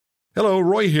Hello,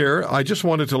 Roy here. I just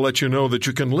wanted to let you know that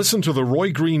you can listen to The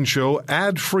Roy Green Show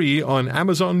ad-free on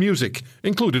Amazon Music,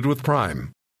 included with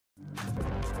Prime.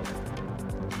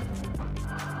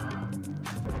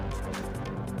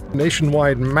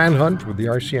 Nationwide manhunt with the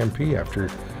RCMP after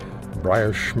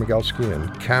Briar Schmigelski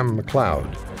and Cam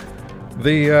McLeod.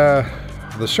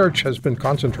 The search has been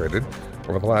concentrated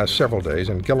over the last several days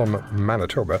in Gillam,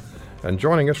 Manitoba. And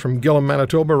joining us from Gillam,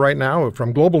 Manitoba right now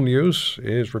from Global News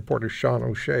is reporter Sean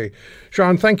O'Shea.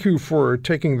 Sean, thank you for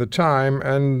taking the time.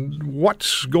 And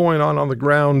what's going on the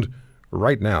ground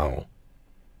right now?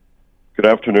 Good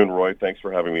afternoon, Roy. Thanks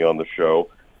for having me on the show.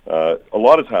 A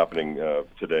lot is happening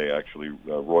today, actually,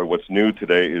 Roy. What's new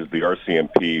today is the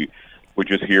RCMP,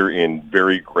 which is here in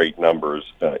very great numbers,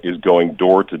 is going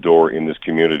door to door in this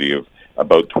community of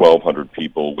about 1,200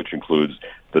 people, which includes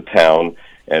the town,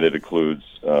 and it includes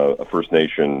a First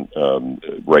Nation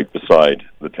right beside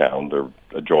the town. They're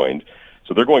adjoined.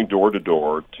 So they're going door to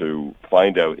door to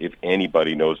find out if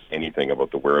anybody knows anything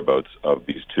about the whereabouts of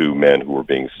these two men who are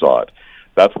being sought.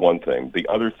 That's one thing. The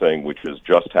other thing, which has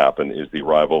just happened, is the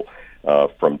arrival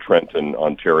from Trenton,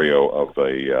 Ontario, of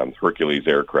a Hercules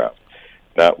aircraft.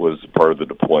 That was part of the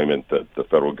deployment that the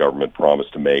federal government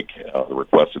promised to make, the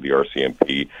request of the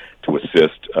RCMP to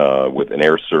assist with an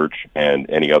air search and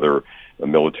any other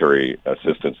military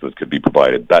assistance that could be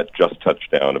provided. That just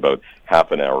touched down about half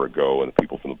an hour ago, and the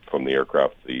people from the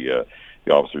aircraft, the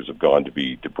officers have gone to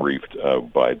be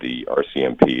debriefed by the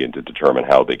RCMP and to determine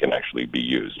how they can actually be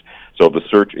used. So the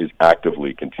search is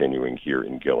actively continuing here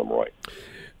in Gillam, Roy.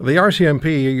 The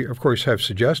RCMP, of course, have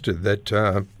suggested that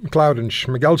McLeod and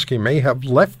Schmigelski may have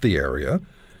left the area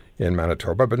in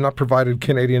Manitoba, but not provided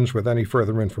Canadians with any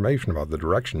further information about the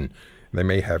direction they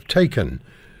may have taken.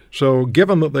 So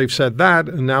given that they've said that,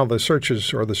 and now the search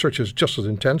is just as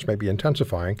intense, maybe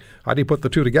intensifying, how do you put the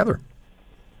two together?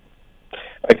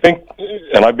 I think,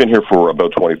 and I've been here for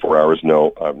about 24 hours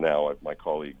now. My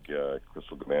colleague,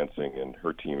 Crystal Gavansing, and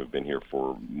her team have been here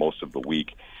for most of the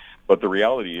week. But the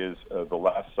reality is the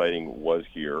last sighting was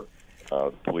here.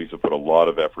 The police have put a lot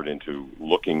of effort into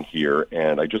looking here,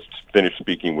 and I just finished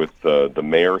speaking with the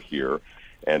mayor here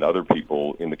and other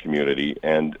people in the community,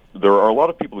 and there are a lot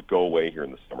of people that go away here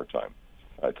in the summertime.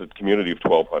 It's a community of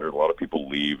 1,200. A lot of people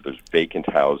leave. There's vacant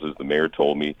houses. The mayor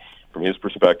told me, from his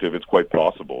perspective, it's quite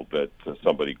possible that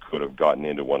somebody could have gotten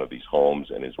into one of these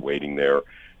homes and is waiting there,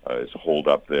 is holed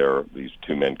up there. These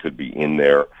two men could be in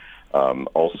there.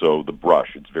 Also, the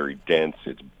brush, it's very dense,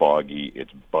 it's boggy,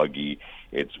 it's buggy,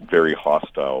 it's very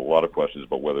hostile. A lot of questions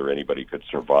about whether anybody could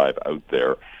survive out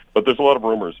there. But there's a lot of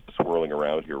rumors swirling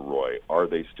around here, Roy. Are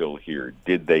they still here?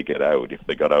 Did they get out? If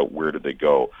they got out, where did they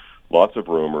go? Lots of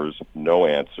rumors, no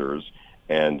answers.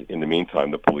 And in the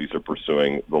meantime, the police are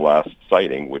pursuing the last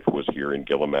sighting, which was here in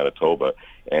Gillam, Manitoba.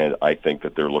 And I think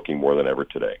that they're looking more than ever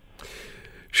today.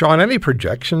 Sean, any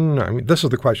projection? I mean, this is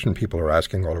the question people are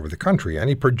asking all over the country.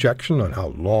 Any projection on how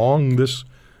long this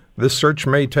search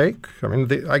may take? I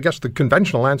mean, I guess the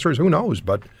conventional answer is who knows,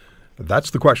 but that's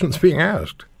the question that's being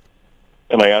asked.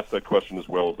 And I asked that question as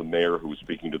well as the mayor, who was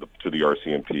speaking to the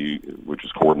RCMP, which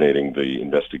is coordinating the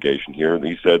investigation here. And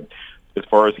he said, as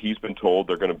far as he's been told,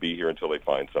 they're going to be here until they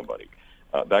find somebody.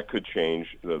 That could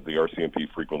change. The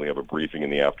RCMP frequently have a briefing in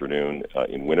the afternoon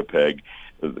in Winnipeg.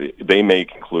 They may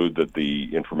conclude that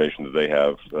the information that they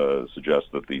have suggests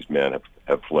that these men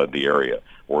have fled the area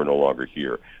or are no longer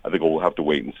here. I think we'll have to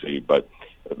wait and see, but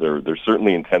they're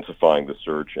certainly intensifying the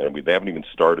search, and they haven't even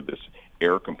started this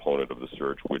air component of the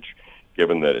search, which,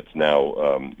 given that it's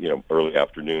now early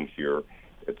afternoon here,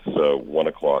 it's 1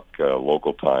 o'clock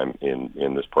local time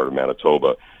in this part of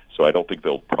Manitoba. So I don't think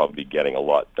they'll probably be getting a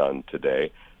lot done today.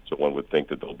 So one would think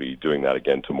that they'll be doing that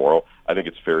again tomorrow. I think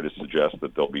it's fair to suggest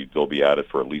that they'll be at it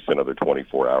for at least another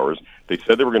 24 hours. They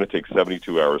said they were going to take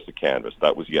 72 hours to canvass.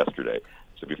 That was yesterday.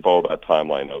 So if you follow that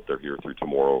timeline out, they're here through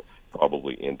tomorrow,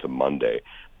 probably into Monday.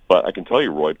 But I can tell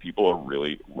you, Roy, people are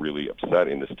really, really upset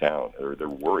in this town. They're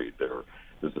worried. This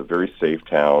is a very safe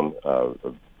town.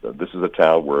 This is a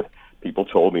town where people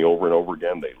told me over and over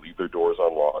again they leave their doors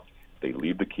unlocked. They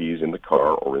leave the keys in the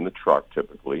car or in the truck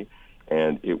typically.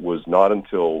 And it was not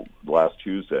until last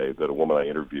Tuesday that a woman I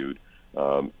interviewed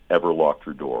ever locked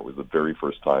her door. It was the very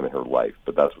first time in her life.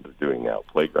 But that's what they're doing now.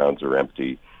 Playgrounds are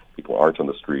empty. People aren't on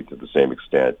the street to the same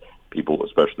extent. People,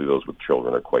 especially those with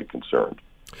children, are quite concerned.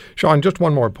 Sean, just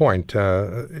one more point.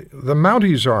 The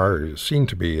Mounties seem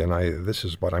to be, and this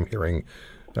is what I'm hearing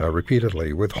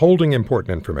repeatedly, withholding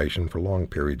important information for long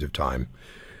periods of time,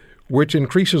 which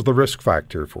increases the risk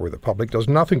factor for the public, does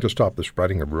nothing to stop the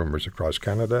spreading of rumors across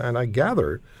Canada. And I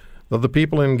gather that the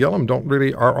people in Gillam don't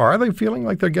really, are they feeling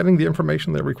like they're getting the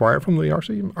information they require from the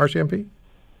RCMP?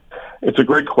 It's a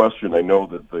great question. I know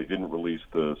that they didn't release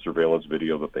the surveillance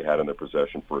video that they had in their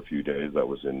possession for a few days. That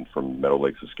was from Meadow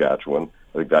Lake, Saskatchewan.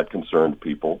 I think that concerned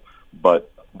people.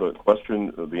 But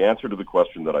the answer to the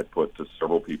question that I put to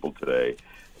several people today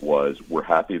was, we're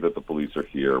happy that the police are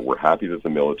here. We're happy that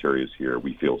the military is here.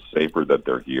 We feel safer that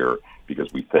they're here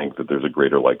because we think that there's a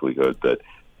greater likelihood that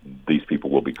these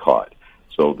people will be caught.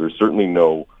 So there's certainly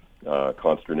no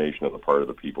consternation on the part of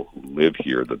the people who live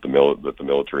here that the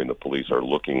military and the police are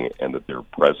looking and that they're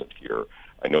present here.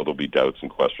 I know there'll be doubts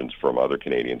and questions from other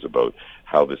Canadians about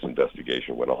how this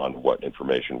investigation went on, what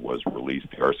information was released.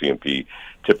 The RCMP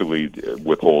typically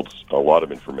withholds a lot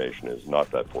of information, is not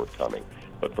that forthcoming.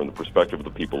 But from the perspective of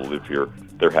the people who live here,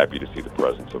 they're happy to see the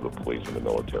presence of the police and the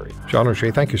military. Sean O'Shea,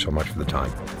 thank you so much for the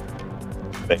time.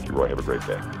 Thank you, Roy. Have a great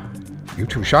day. You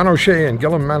too. Sean O'Shea in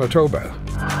Gillam, Manitoba.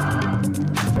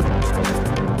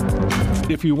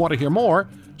 If you want to hear more,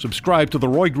 subscribe to The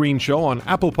Roy Green Show on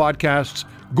Apple Podcasts,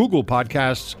 Google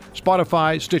Podcasts,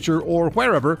 Spotify, Stitcher, or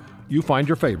wherever you find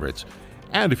your favorites.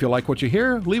 And if you like what you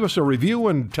hear, leave us a review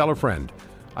and tell a friend.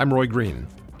 I'm Roy Green.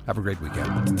 Have a great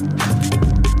weekend.